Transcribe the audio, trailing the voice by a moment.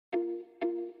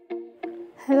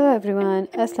Hello everyone,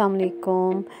 Assalamu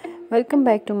alaikum. Welcome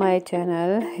back to my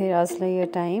channel. Here your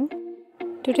time.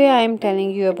 Today I am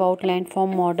telling you about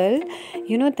landform model.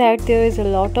 You know that there is a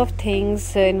lot of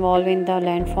things involved in the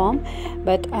landform,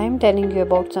 but I am telling you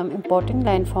about some important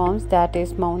landforms, that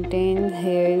is mountain,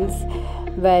 hills,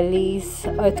 valleys,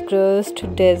 earth crust,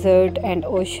 desert and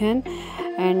ocean.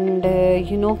 And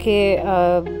you know कि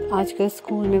आजकल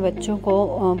school में बच्चों को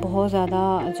बहुत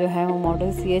ज़्यादा जो है वो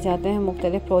मॉडल्स दिए जाते हैं,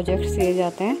 मुख्तलिफ़ प्रोजेक्ट्स दिए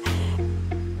जाते हैं।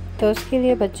 तो उसके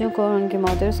लिए बच्चों को और उनके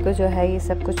मॉडल्स को जो है ये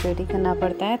सब कुछ रेडी करना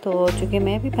पड़ता है। तो चूँकि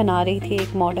मैं भी बना रही थी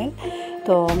एक मॉडल,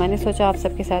 तो मैंने सोचा आप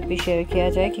सबके साथ भी शेयर किया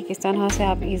जाए कि किस तरह से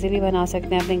आप इजीली बना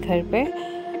सकते हैं अपने घर पे।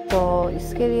 तो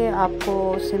इसके लिए आपको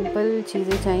सिंपल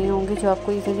चीज़ें चाहिए होंगी जो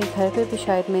आपको इजीली घर पे भी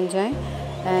शायद मिल जाएं,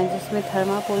 जिसमें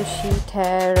थर्माकोल शीट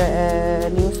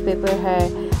है, न्यूज़पेपर है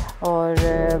और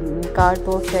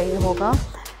कार्डबोर्ड चाहिए होगा।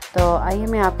 तो आइए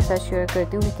मैं आपके साथ शेयर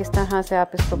करती हूँ कि किस तरह से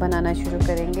आप इसको बनाना शुरू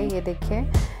करेंगे। ये देखिए,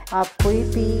 आप कोई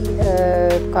भी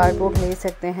कार्डबोर्ड ले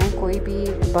सकते हैं, कोई भी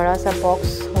बड़ा सा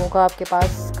बॉक्स होगा आपके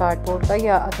पास कार्डबोर्ड का,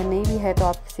 या अगर नहीं भी है तो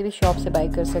आप किसी भी शॉप से बाई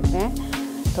कर सकते हैं।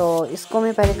 तो इसको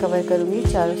मैं पहले कवर करूँगी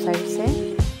चारों साइड से।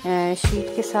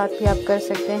 शीट के साथ भी आप कर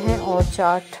सकते हैं, और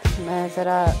चार्ट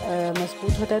ज़रा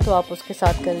मजबूत होता है तो आप उसके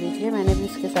साथ कर लीजिए। मैंने भी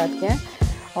उसके साथ किया है,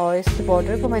 और इसके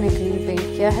बॉर्डर को मैंने ग्रीन पेंट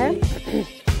किया है।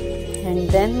 एंड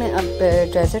देन मैं अब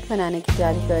डेजर्ट बनाने की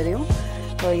तैयारी कर रही हूँ।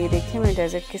 तो ये देखिए मैं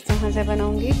डेजर्ट किस तरह से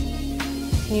बनाऊँगी।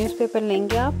 न्यूज़पेपर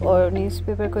लेंगे आप, और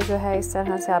न्यूज़पेपर को जो है इस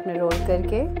तरह से आपने रोल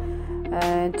करके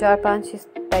 4-5 इस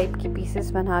टाइप की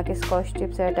पीसेस बना के स्कॉच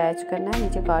टेप से अटैच करना है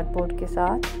नीचे कार्डबोर्ड के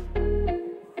साथ।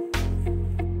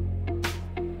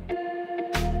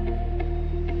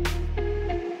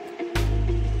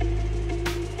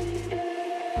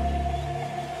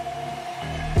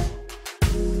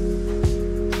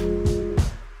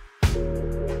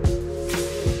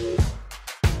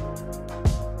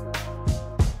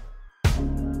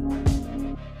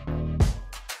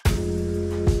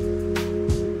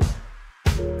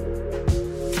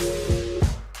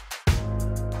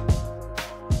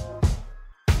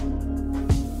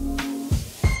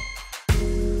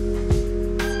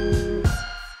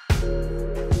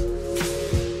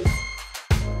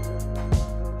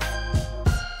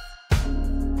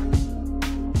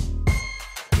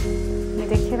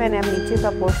 देखिए मैंने अब नीचे का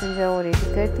पोर्शन जो है वो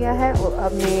रेडी कर दिया है, और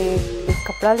अब मैं एक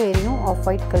कपड़ा ले रही हूँ ऑफ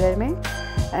वाइट कलर में।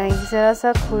 ये ज़रा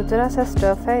सा खुरदरा सा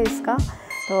स्टफ़ है इसका,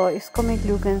 तो इसको मैं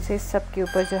ग्लू गन से सब के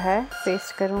ऊपर जो है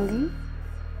पेस्ट करूँगी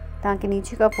ताकि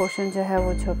नीचे का पोर्शन जो है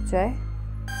वो छुप जाए।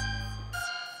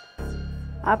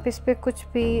 आप इस पर कुछ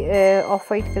भी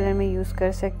ऑफ वाइट कलर में यूज़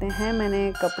कर सकते हैं।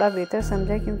 मैंने कपड़ा बेहतर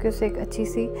समझा क्योंकि उससे एक अच्छी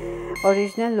सी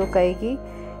ओरिजिनल लुक आएगी,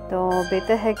 तो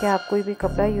बेहतर है कि आप कोई भी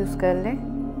कपड़ा यूज़ कर लें।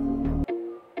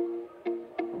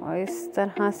 और इस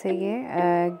तरह से ये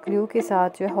ग्लू के साथ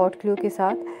जो है, हॉट ग्लू के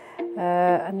साथ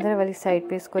अंदर वाली साइड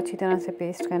पे इसको अच्छी तरह से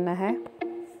पेस्ट करना है।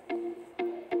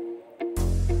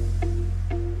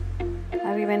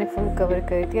 अभी मैंने फुल कवर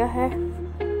कर दिया है।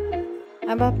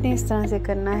 अब आपने इस तरह से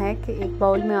करना है कि एक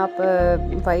बाउल में आप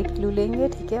वाइट ग्लू लेंगे,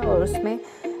 ठीक है, और उसमें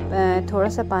थोड़ा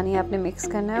सा पानी आपने मिक्स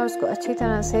करना है, और उसको अच्छी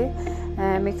तरह से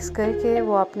मिक्स करके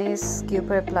वो आपने इसके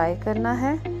ऊपर अप्लाई करना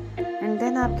है। एंड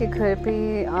देन आपके घर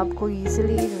पे आपको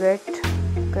इजीली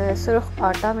वेट सुर्ख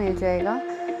आटा मिल जाएगा,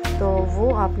 तो वो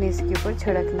आपने इसके ऊपर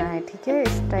छिड़कना है, ठीक है।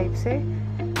 इस टाइप से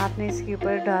आपने इसके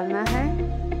ऊपर डालना है,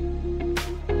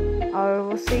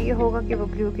 और उससे ये होगा कि वो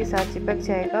ग्लू के साथ चिपक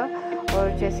जाएगा। और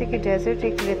जैसे कि डेजर्ट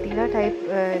एक रेतीला टाइप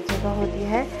जगह होती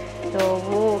है, तो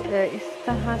वो इस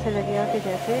तरह से लगेगा कि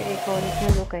जैसे एक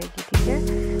ओरिजिनल लुक आएगी, ठीक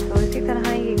है। तो इसी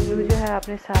तरह ये ग्लू जो है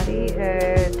आपने सारी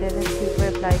डेजर्ट के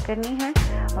ऊपर अप्लाई करनी है,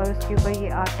 और उसके ऊपर ये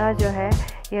आटा जो है,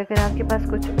 ये अगर आपके पास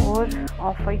कुछ और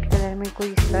ऑफ वाइट कलर में कोई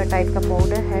इस टाइप का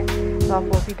पाउडर है तो आप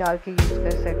वो भी डाल के यूज़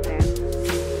कर सकते हैं।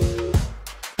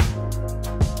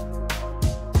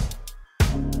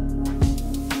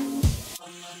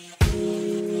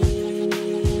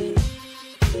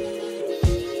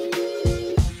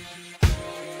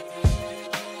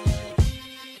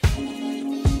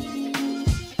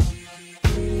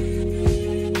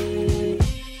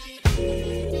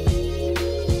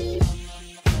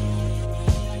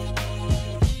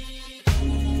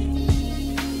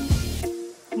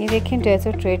 ये देखें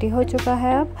डेजर्ट रेडी हो चुका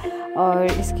है अब, और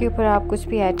इसके ऊपर आप कुछ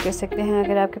भी ऐड कर सकते हैं।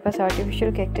 अगर आपके पास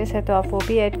आर्टिफिशियल कैक्टस है तो आप वो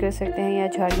भी ऐड कर सकते हैं, या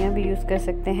झाड़ियाँ भी यूज़ कर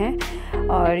सकते हैं।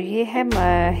 और ये है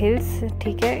हिल्स,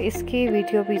 ठीक है। इसकी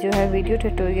वीडियो भी जो है, वीडियो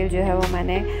ट्यूटोरियल जो है वो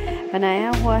मैंने बनाया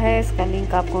हुआ है, इसका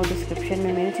लिंक आपको डिस्क्रिप्शन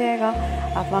में मिल जाएगा।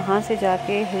 आप वहाँ से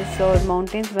जाके हिल्स और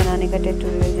माउंटेन्स बनाने का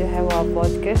ट्यूटोरियल जो है वो आप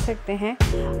वॉच कर सकते हैं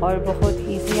और बहुत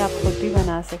ईजी आप खुद भी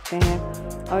बना सकते हैं।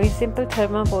 और ये सिंपल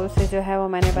थर्माकोल से जो है वो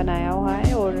मैंने बनाया हुआ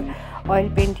है और ऑयल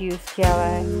पेंट यूज़ किया हुआ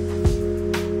है।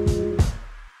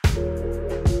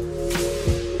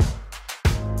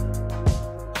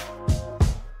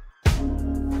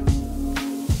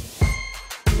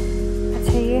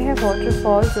 ये है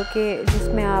वाटरफॉल जो कि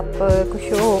जिसमें आपको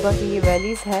शो होगा कि ये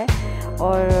वैलीज़ है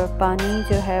और पानी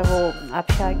जो है वो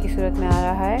आबशार की सूरत में आ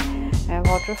रहा है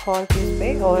वाटरफॉल के इस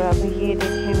पे। और अब ये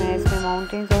देखिए मैं इसमें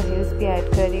माउंटेन्स और हिल्स भी ऐड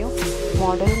कर रही हूँ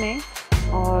मॉडल में,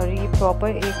 और ये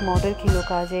प्रॉपर एक मॉडल की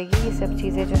लुक आ जाएगी। ये सब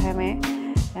चीज़ें जो है मैं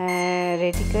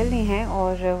रेडी कर ली हैं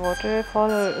और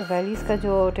वाटरफॉल और वैलीज़ का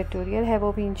जो ट्यूटोरियल है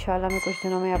वो भी इंशाल्लाह मैं कुछ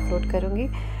दिनों में अपलोड करूँगी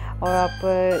और आप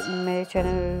मेरे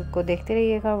चैनल को देखते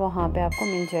रहिएगा, वहाँ पे आपको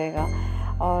मिल जाएगा।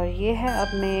 और ये है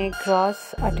अब मैं ग्रास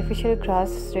आर्टिफिशियल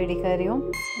ग्रास रेडी कर रही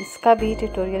हूँ, इसका भी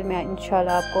ट्यूटोरियल मैं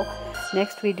इंशाल्लाह आपको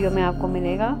नेक्स्ट वीडियो में आपको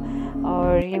मिलेगा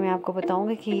और ये मैं आपको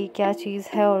बताऊँगी कि क्या चीज़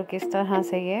है और किस तरह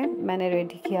से ये मैंने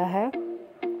रेडी किया है।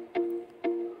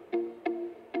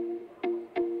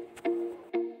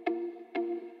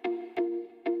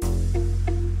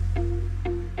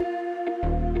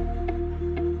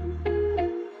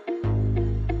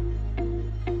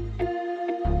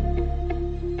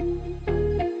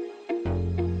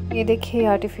 ये देखिए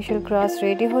आर्टिफिशियल ग्रास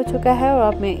रेडी हो चुका है और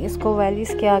अब मैं इसको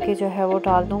वैलीज़ के आगे जो है वो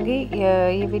डाल दूँगी।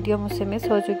 ये वीडियो मुझसे मिस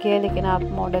हो चुकी है लेकिन आप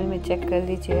मॉडल में चेक कर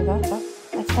लीजिएगा।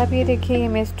 अच्छा अब ये देखिए ये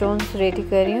मैं स्टोन्स रेडी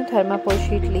कर रही हूँ। थर्माकोल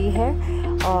शीट ली है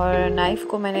और नाइफ़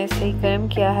को मैंने सही गर्म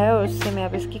किया है और उससे मैं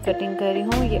अब इसकी कटिंग कर रही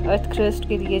हूँ। ये अर्थ क्रस्ट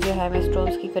के लिए जो है मैं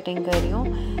स्टोन्स की कटिंग कर रही हूँ।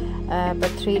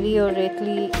 पथरीली और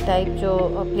रेतली टाइप जो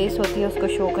प्लेस होती है उसको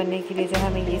शो करने के लिए जो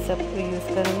है मैं ये सब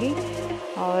यूज़ करूँगी।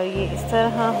 और ये इस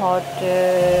तरह हॉट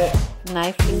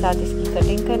नाइफ़ के साथ इसकी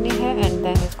कटिंग करनी है एंड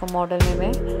देन इसको मॉडल में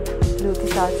मैं ग्लू के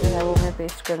साथ जो है वो मैं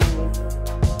पेस्ट करूँगी।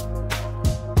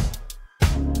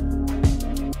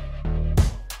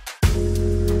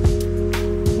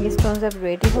 ये स्टोन्स अब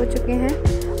रेडी हो चुके हैं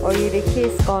और ये देखिए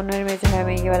इस कॉर्नर में जो है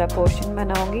मैं ये वाला पोर्शन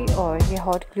बनाऊँगी और ये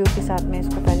हॉट ग्लू के साथ मैं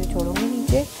इसको पहले छोड़ूंगी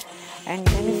नीचे एंड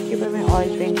देन इसके ऊपर मैं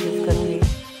ऑयल पेंट यूज़ करूँगी।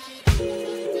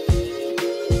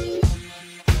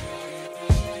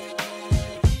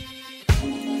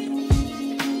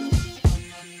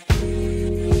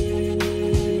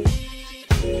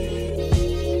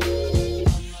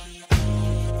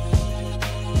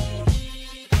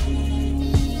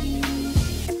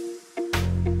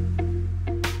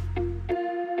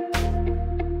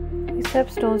 सब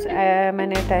स्टोन्स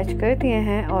मैंने अटैच कर दिए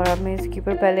हैं और अब मैं इसके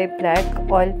ऊपर पहले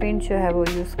ब्लैक ऑयल पेंट जो है वो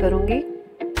यूज़ करूँगी।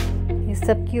 इस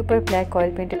सब के ऊपर ब्लैक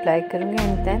ऑयल पेंट अप्लाई करूँगी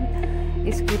एंड देन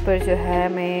इसके ऊपर जो है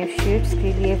मैं शेड्स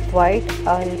के लिए वाइट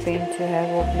ऑयल पेंट जो है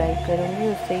वो अप्लाई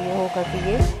करूँगी। उससे ये होगा कि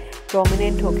ये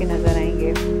प्रोमिनेंट होके नज़र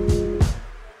आएंगे।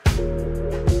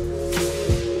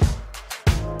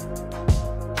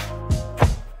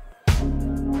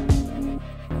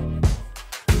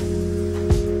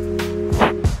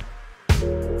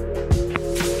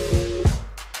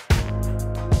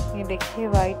 देखिए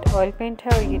वाइट ऑयल पेंट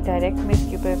है और ये डायरेक्ट मैं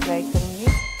इसके ऊपर अप्लाई करूँगी।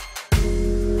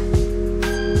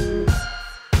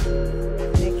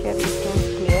 देखिए अभी स्टोन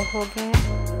क्लियर हो गए हैं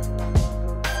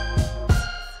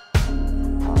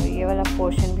और ये वाला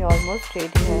पोर्शन भी ऑलमोस्ट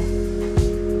रेडी है।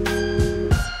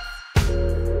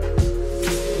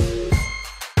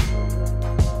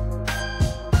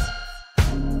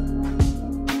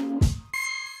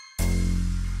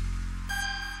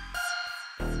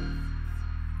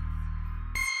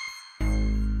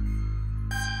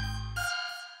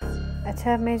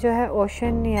 अच्छा मैं जो है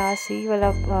ओशन या सी वाला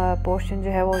पोर्शन जो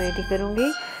है वो रेडी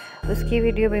करूँगी। उसकी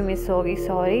वीडियो भी मिस होगी,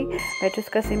 सॉरी, बट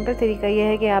उसका सिंपल तरीका ये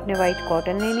है कि आपने वाइट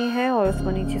कॉटन लेनी है और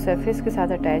उसको नीचे सरफेस के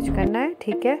साथ अटैच करना है,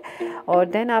 ठीक है। और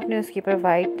देन आपने उसके ऊपर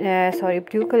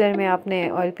ब्लू कलर में आपने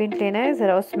ऑयल पेंट लेना है।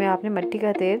 ज़रा उसमें आपने मिट्टी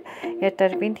का तेल या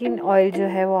टर्पेंटीन ऑयल जो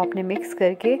है वो आपने मिक्स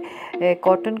करके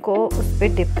कॉटन को उस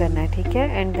पर डिप करना है, ठीक है।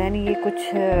 एंड देन ये कुछ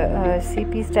सी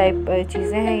पीस टाइप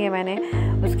चीज़ें हैं, ये मैंने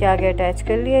उसके आगे अटैच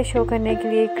कर लिया शो करने के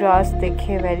लिए। ग्रास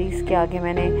देखिए वैलीज़ के आगे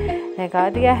मैंने लगा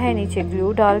दिया है, नीचे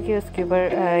ग्लू डाल के उसके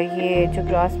ऊपर ये जो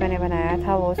ग्रास मैंने बनाया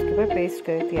था वो उसके ऊपर पेस्ट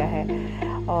कर दिया है।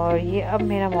 और ये अब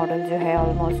मेरा मॉडल जो है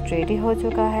ऑलमोस्ट रेडी हो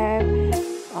चुका है।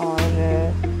 और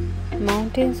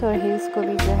माउंटेन्स और हिल्स को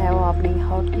भी जो है वो आपने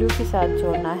हॉट ग्लू के साथ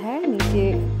जोड़ना है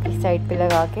नीचे की साइड पे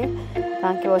लगा के,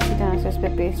 ताकि वो अच्छी तरह से उस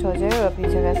पर पेस्ट हो जाए और अपनी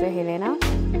जगह से हिले ना।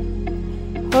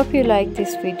 Hope you like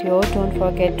this video. Don't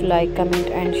forget to like, comment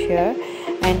and share,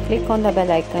 and click on the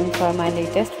bell icon for my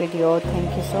latest video.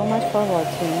 Thank you so much for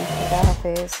watching. Khuda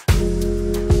Hafiz.